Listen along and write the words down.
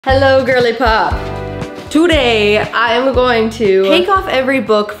Hello, girly pop. Today, I am going to take off every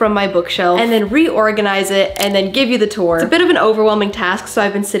book from my bookshelf and then reorganize it and then give you the tour. It's a bit of an overwhelming task, so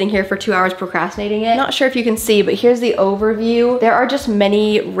I've been sitting here for 2 hours procrastinating it. Not sure if you can see, but here's the overview. There are just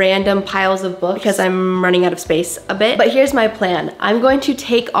many random piles of books because I'm running out of space a bit. But here's my plan. I'm going to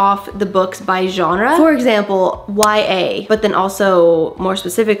take off the books by genre. For example, YA, but then also more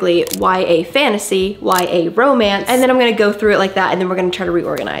specifically, YA fantasy, YA romance, and then I'm gonna go through it like that and then we're gonna try to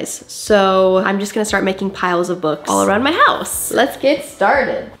reorganize. So I'm just gonna start making piles of books all around my house. Let's get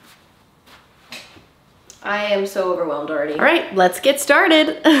started. I am so overwhelmed already. All right, let's get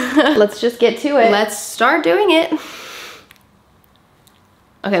started. Let's just get to it. Let's start doing it.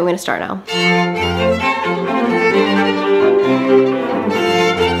 Okay, I'm gonna start now.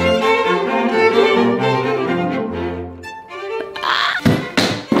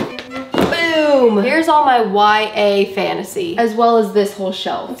 Here's all my YA fantasy, as well as this whole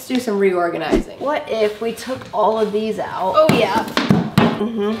shelf. Let's do some reorganizing. What if we took all of these out? Oh yeah.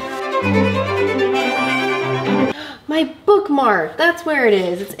 My bookmark, that's where it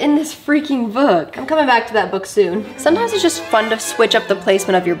is. It's in this freaking book. I'm coming back to that book soon. Sometimes it's just fun to switch up the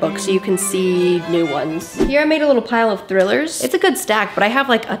placement of your book so you can see new ones. Here I made a little pile of thrillers. It's a good stack, but I have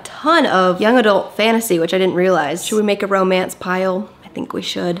like a ton of young adult fantasy, which I didn't realize. Should we make a romance pile? I think we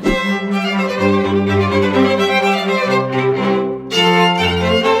should.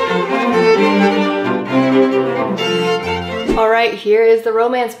 Alright, here is the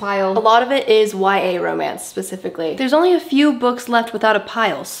romance pile. A lot of it is YA romance specifically. There's only a few books left without a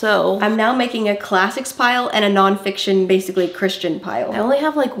pile, so I'm now making a classics pile and a nonfiction, basically Christian pile. I only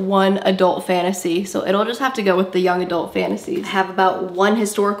have like one adult fantasy, so it'll just have to go with the young adult fantasies. I have about one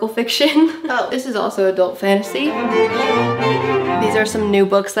historical fiction. Oh, this is also adult fantasy. These are some new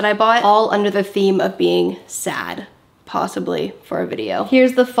books that I bought, all under the theme of being sad. Possibly for a video.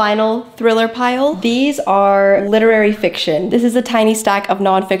 Here's the final thriller pile. These are literary fiction. This is a tiny stack of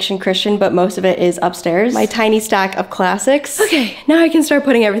nonfiction Christian, but most of it is upstairs. My tiny stack of classics. Okay, now I can start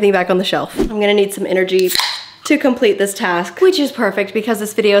putting everything back on the shelf. I'm gonna need some energy to complete this task, which is perfect because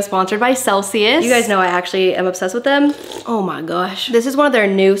this video is sponsored by Celsius. You guys know I actually am obsessed with them. Oh my gosh. This is one of their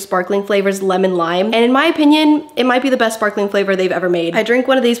new sparkling flavors, lemon lime. And in my opinion, it might be the best sparkling flavor they've ever made. I drink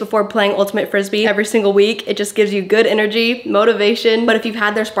one of these before playing Ultimate Frisbee every single week. It just gives you good energy, motivation. But if you've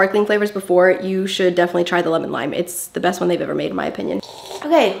had their sparkling flavors before, you should definitely try the lemon lime. It's the best one they've ever made in my opinion.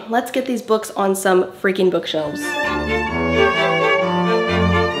 Okay, let's get these books on some freaking bookshelves.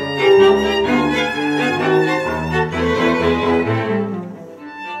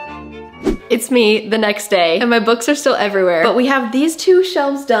 It's me the next day and my books are still everywhere, but we have these two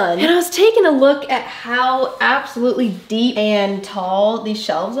shelves done. And I was taking a look at how absolutely deep and tall these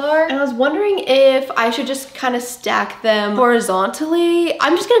shelves are. And I was wondering if I should just kind of stack them horizontally.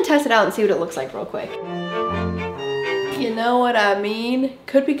 I'm just gonna test it out and see what it looks like real quick. You know what I mean?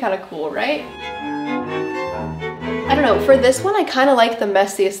 Could be kind of cool, right? I don't know, for this one I kind of like the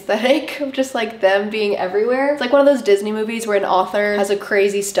messy aesthetic of just like them being everywhere. It's like one of those Disney movies where an author has a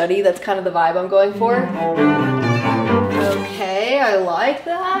crazy study. That's kind of the vibe I'm going for. Okay, I like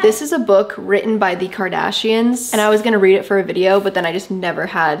that. This is a book written by the Kardashians and I was gonna read it for a video, but then I just never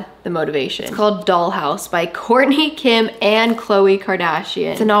had the motivation. It's called Dollhouse by Kourtney, Kim, and Khloe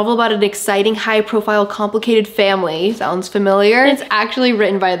Kardashian. It's a novel about an exciting, high-profile, complicated family. Sounds familiar? It's actually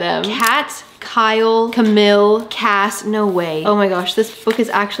written by them. Kat, Kyle, Camille, Cass, no way. Oh my gosh, this book is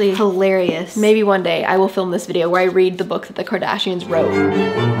actually hilarious. Maybe one day I will film this video where I read the book that the Kardashians wrote.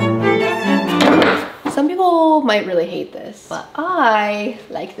 Some people might really hate this, but I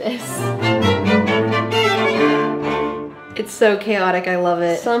like this. It's so chaotic, I love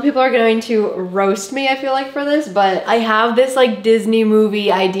it. Some people are going to roast me, I feel like, for this, but I have this like Disney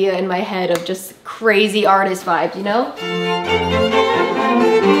movie idea in my head of just crazy artist vibes, you know?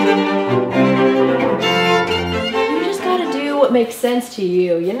 You just gotta do what makes sense to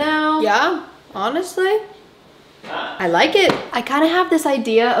you, you know? Yeah, honestly. I like it. I kind of have this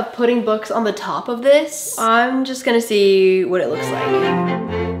idea of putting books on the top of this. I'm just gonna see what it looks like.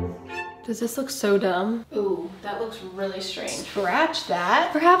 Does this look so dumb? Ooh, that looks really strange. Scratch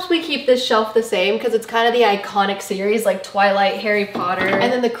that. Perhaps we keep this shelf the same because it's kind of the iconic series like Twilight, Harry Potter,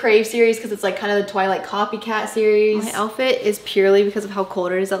 and then the Crave series because it's like kind of the Twilight copycat series. My outfit is purely because of how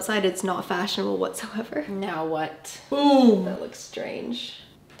cold it is outside. It's not fashionable whatsoever. Now what? Ooh, that looks strange.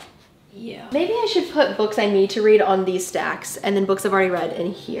 Yeah. Maybe I should put books I need to read on these stacks and then books I've already read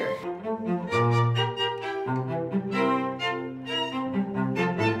in here.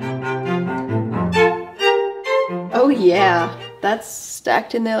 Oh yeah. that's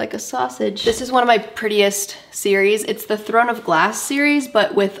stacked in there like a sausage. This is one of my prettiest series. It's the Throne of Glass series,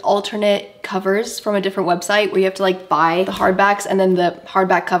 but with alternate covers from a different website where you have to like buy the hardbacks and then the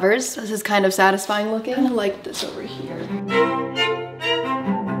hardback covers. This is kind of satisfying looking. I kind of like this over here.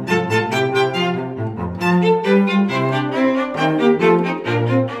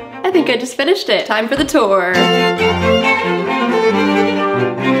 I think I just finished it. Time for the tour.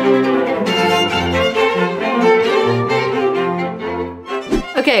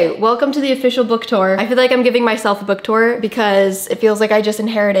 Okay, welcome to the official book tour. I feel like I'm giving myself a book tour because it feels like I just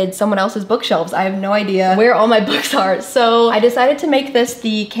inherited someone else's bookshelves. I have no idea where all my books are. So I decided to make this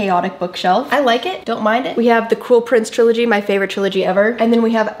the chaotic bookshelf. I like it, don't mind it. We have the Cruel Prince trilogy, my favorite trilogy ever. And then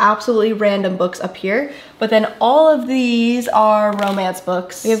we have absolutely random books up here. But then all of these are romance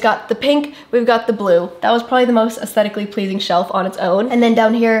books. We've got the pink, we've got the blue. That was probably the most aesthetically pleasing shelf on its own. And then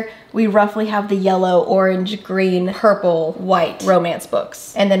down here, we roughly have the yellow, orange, green, purple, white romance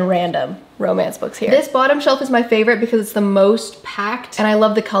books, and then random romance books here. This bottom shelf is my favorite because it's the most packed and I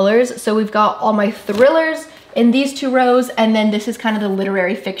love the colors. So we've got all my thrillers in these two rows, and then this is kind of the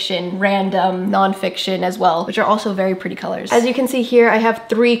literary fiction, random, nonfiction as well, which are also very pretty colors. As you can see here, I have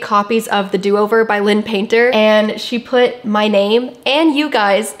 3 copies of The Do-Over by Lynn Painter, and she put my name and you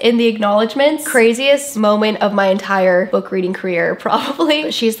guys in the acknowledgements. Craziest moment of my entire book reading career, probably.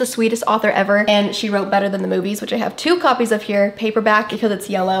 But she's the sweetest author ever, and she wrote better than the movies, which I have 2 copies of here, paperback because it's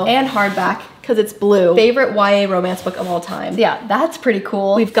yellow, and hardback because it's blue. Favorite YA romance book of all time. Yeah, that's pretty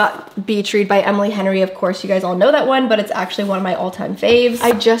cool. We've got Beach Read by Emily Henry. Of course, you guys all know that one, but it's actually one of my all-time faves.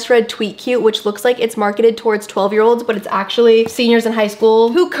 I just read Tweet Cute, which looks like it's marketed towards 12-year-olds, but it's actually seniors in high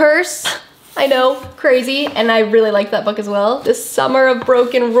school who curse. I know, crazy, and I really like that book as well. The Summer of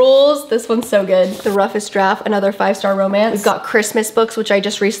Broken Rules, this one's so good. The Roughest Draft, another 5-star romance. We've got Christmas books, which I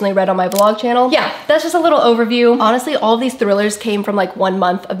just recently read on my vlog channel. Yeah, that's just a little overview. Honestly, all of these thrillers came from like 1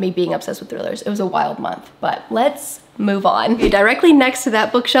 month of me being obsessed with thrillers. It was a wild month, but let's move on. Okay, directly next to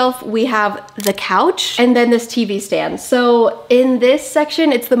that bookshelf, we have the couch and then this TV stand. So in this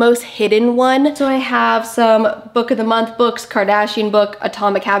section, it's the most hidden one. So I have some book of the month books, Kardashian book,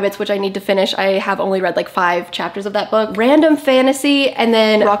 Atomic Habits, which I need to finish. I have only read like 5 chapters of that book. Random fantasy, and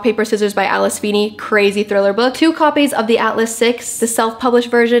then Rock, Paper, Scissors by Alice Feeney, crazy thriller book. 2 copies of the Atlas 6, the self-published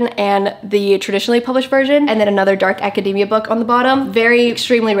version and the traditionally published version, and then another dark academia book on the bottom. Very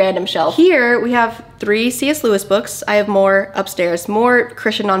extremely random shelf. Here we have 3 C.S. Lewis books. I have more upstairs, more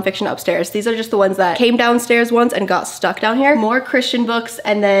Christian nonfiction upstairs. These are just the ones that came downstairs once and got stuck down here. More Christian books,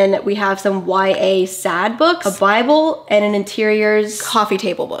 and then we have some YA sad books, a Bible, and an interiors coffee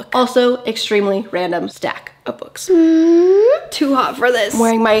table book. Also, extremely random stack of books. Too hot for this. I'm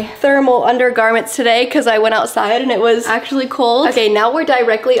wearing my thermal undergarments today because I went outside and it was actually cold. Okay, now we're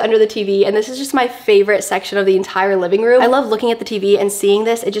directly under the TV, and this is just my favorite section of the entire living room. I love looking at the TV and seeing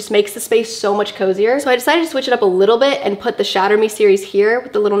this. It just makes the space so much cozier. So I decided to switch it up a little bit and put the Shatter Me series here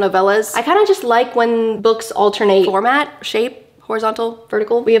with the little novellas. I kind of just like when books alternate format, shape, horizontal,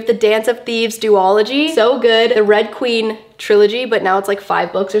 vertical. We have the Dance of Thieves duology, so good. The Red Queen trilogy, but now it's like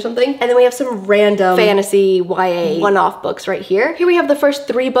 5 books or something. And then we have some random fantasy YA one-off books right here. Here we have the first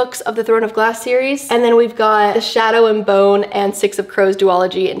 3 books of the Throne of Glass series. And then we've got the Shadow and Bone and Six of Crows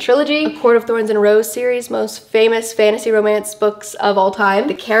duology and trilogy. A Court of Thorns and Rose series, most famous fantasy romance books of all time.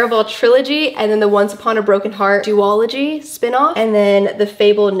 The Caraval trilogy, and then the Once Upon a Broken Heart duology spin-off. And then the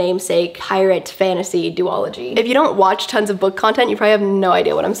Fable Namesake pirate fantasy duology. If you don't watch tons of book content, you probably have no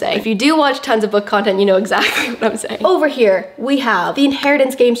idea what I'm saying. If you do watch tons of book content, you know exactly what I'm saying. Over here, we have the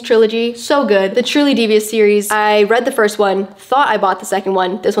Inheritance Games trilogy, so good. The Truly Devious series, I read the first one, thought I bought the second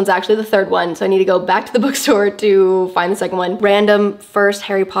one. This one's actually the 3rd one, so I need to go back to the bookstore to find the second one. Random first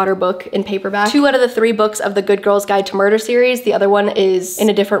Harry Potter book in paperback. 2 out of the 3 books of the Good Girl's Guide to Murder series. The other one is in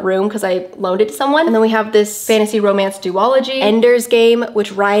a different room because I loaned it to someone. And then we have this fantasy romance duology, Ender's Game,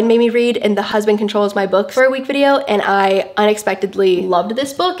 which Ryan made me read in the Husband Controls My Book for a week video, and I unexpectedly loved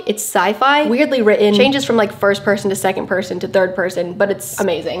this book. It's sci-fi, weirdly written, changes from like 1st person to 2nd person to 3rd person, but it's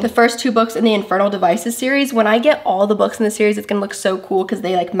amazing. The first 2 books in the Infernal Devices series, when I get all the books in the series, it's gonna look so cool because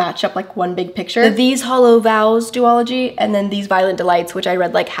they like match up like one big picture. The These Hollow Vows duology, and then These Violent Delights, which I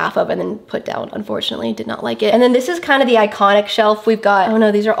read like half of and then put down, unfortunately, did not like it. And then this is kind of the iconic shelf. We've got, oh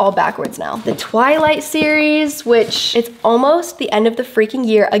no, these are all backwards now. The Twilight series, which it's almost the end of the freaking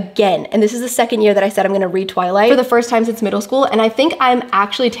year again. And this is the 2nd year that I said I'm gonna read Twilight for the first time since middle school. And I think I'm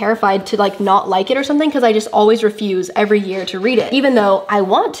actually terrified to like not like it or something because I just always refuse every year to read it. Even though I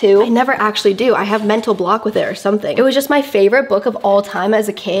want to, I never actually do. I have mental block with it or something. It was just my favorite book of all time as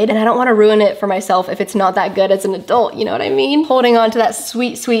a kid, and I don't want to ruin it for myself if it's not that good as an adult, you know what I mean? Holding on to that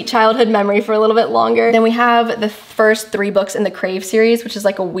sweet, sweet childhood memory for a little bit longer. Then we have the first 3 books in the Crave series, which is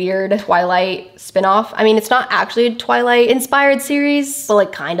like a weird Twilight spin-off. I mean, it's not actually a Twilight inspired series, but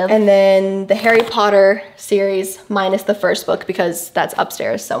like kind of. And then the Harry Potter series minus the first book because that's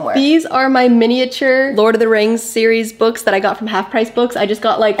upstairs somewhere. These are my miniature Lord of the Rings series books that I got from Half Price Books. I just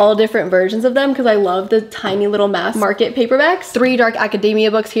got like all different versions of them because I love the tiny little mass market paperbacks. 3 Dark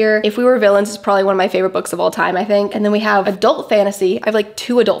Academia books here. If We Were Villains is probably one of my favorite books of all time, I think. And then we have adult fantasy. I have like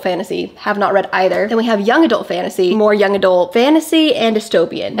 2 adult fantasy, have not read either. Then we have young adult fantasy, more young adult fantasy and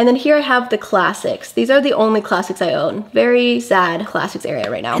dystopian. And then here I have the classics. These are the only classics I own. Very sad classics area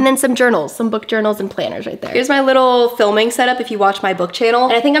right now. And then some journals, some book journals and planners right there. Here's my little filming setup if you watch my book channel.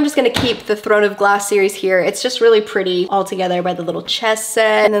 And I think I'm just gonna keep the Throne of Glass series here. It's just really pretty all together by the little chess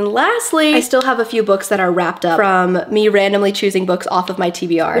set. And then lastly, I still have a few books that are wrapped up from me randomly choosing books off of my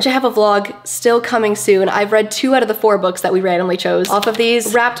TBR, which I have a vlog still coming soon. I've read 2 out of the 4 books that we randomly chose off of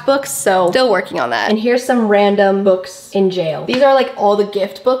these wrapped books, so still working on that. And here's some random books in jail. These are like all the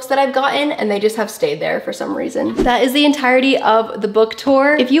gift books that I've gotten, and they just have stayed there for some reason. That is the entirety of the book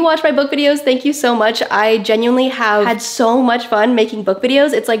tour. If you watch my book videos, thank you so much. I genuinely have had so much fun making book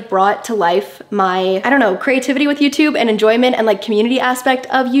videos. It's like brought to life my, I don't know, creativity with YouTube and enjoyment and like community aspect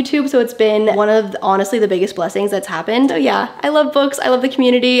of YouTube. So it's been one of honestly the biggest blessings that's happened. So yeah, I love books. I love the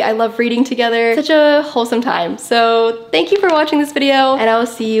community. I love reading together. Such a wholesome time. So thank you for watching this video, and I will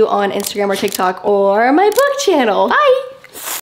see you on Instagram or TikTok or my book channel. Bye.